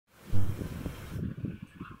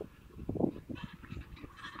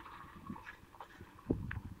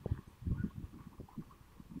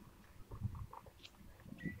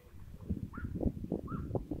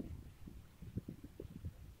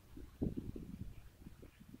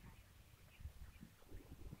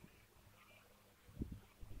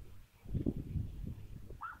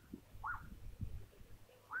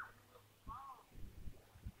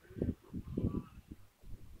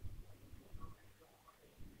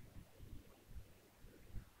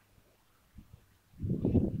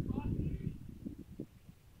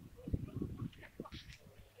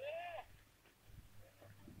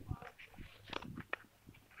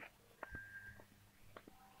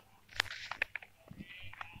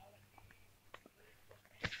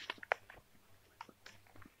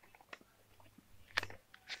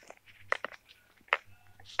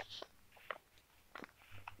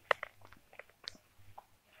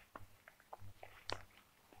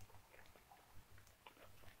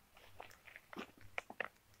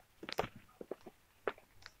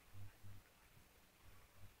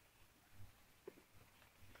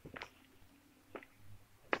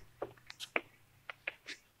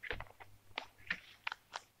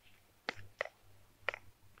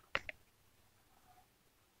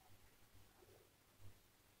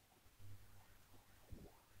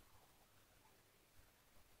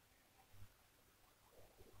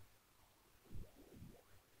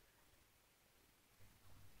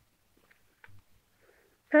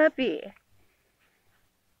Puppy.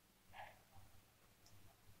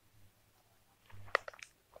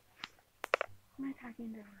 What am I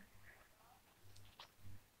talking to?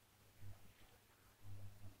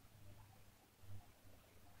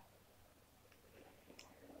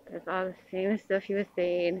 That's all the same stuff he was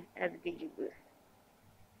saying at the DJ booth.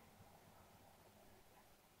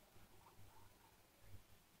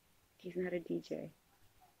 He's not a DJ.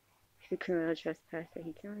 He's a criminal trespasser.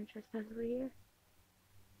 He can't trespass over here.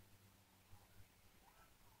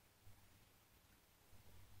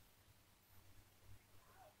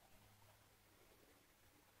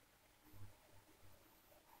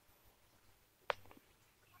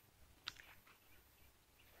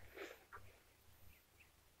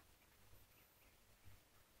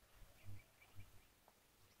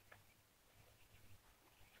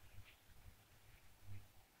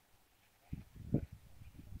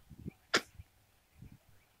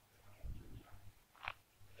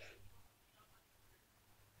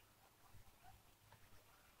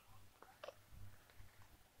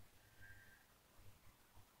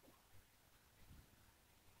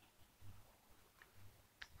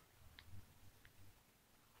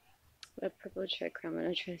 A purple truck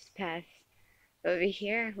criminal trespass over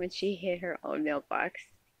here when she hit her own mailbox.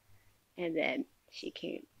 And then she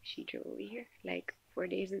drove over here like 4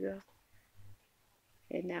 days ago.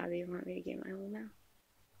 And now they want me to get my own mail.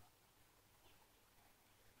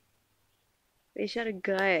 They shot a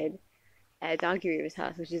gun at Donkey Reaver's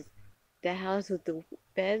house, which is the house with the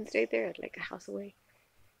beds right there, like a house away.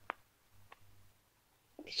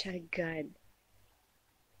 They shot a gun.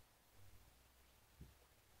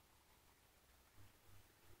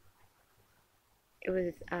 It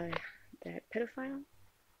was that pedophile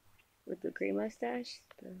with the gray mustache,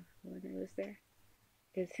 the one that was there.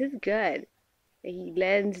 It's his gun that he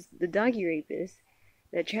lends the donkey rapist.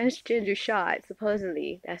 The transgender shot,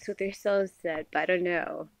 supposedly. That's what their cells said, but I don't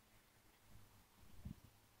know.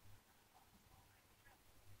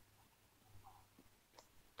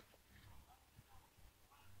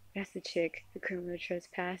 That's the chick, the criminal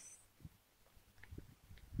trespass.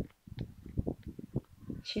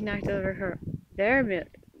 She knocked over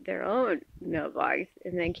their own mailbox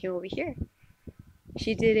and then came over here.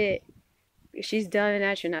 She did it. She's dumb and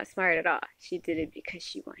actually not smart at all. She did it because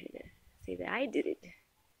she wanted to say that I did it.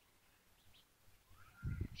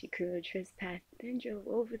 She criminal trespassed, then drove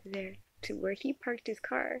over there to where he parked his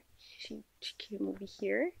car. She came over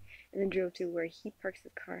here and then drove to where he parks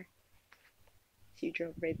his car. She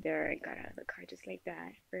drove right there and got out of the car just like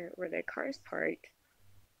that, where their car's parked.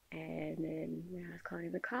 And then when I was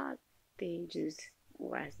calling the cops, they just,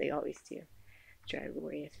 well, as they always do, drive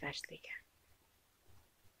away as fast as they can.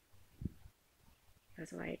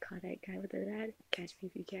 That's why I call that guy with the ad, catch me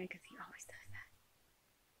if you can, because he always does that.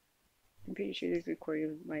 I'm pretty sure there's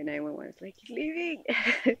recording of my 911. It's like, he's leaving!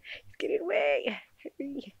 He's getting away!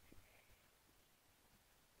 Hurry!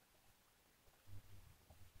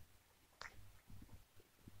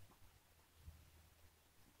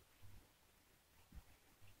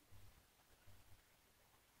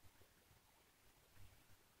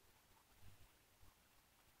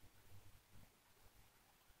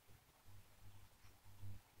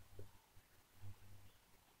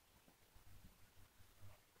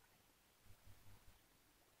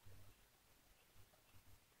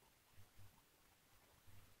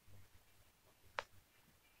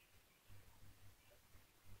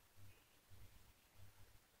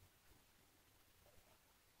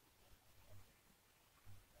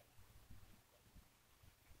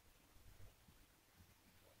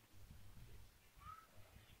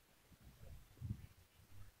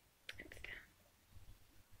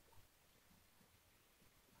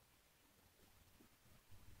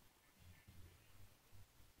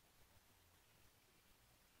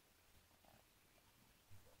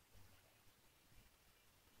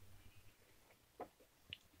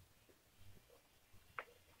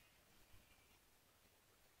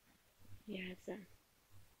 Yeah, it's done.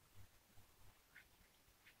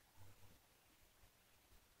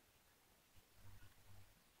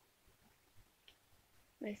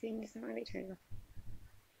 My thing is not really turned off.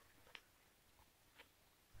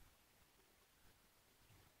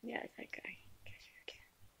 Yeah, it's that guy.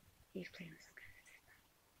 He's playing with some kind of stuff.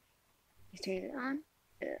 He's turning it on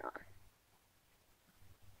and off.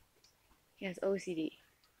 He has OCD.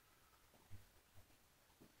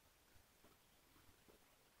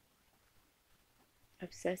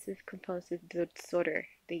 Obsessive compulsive disorder.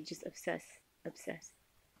 They just obsess.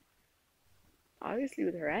 Obviously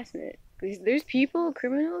with harassment. There's people,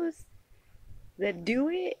 criminals, that do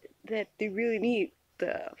it that they really need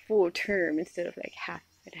the full term instead of like half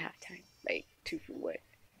at halftime. Like 2 for what?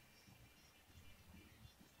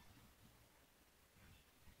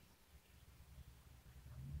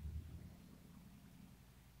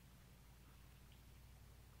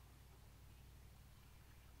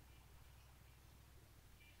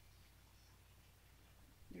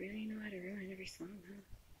 I don't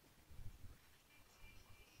know.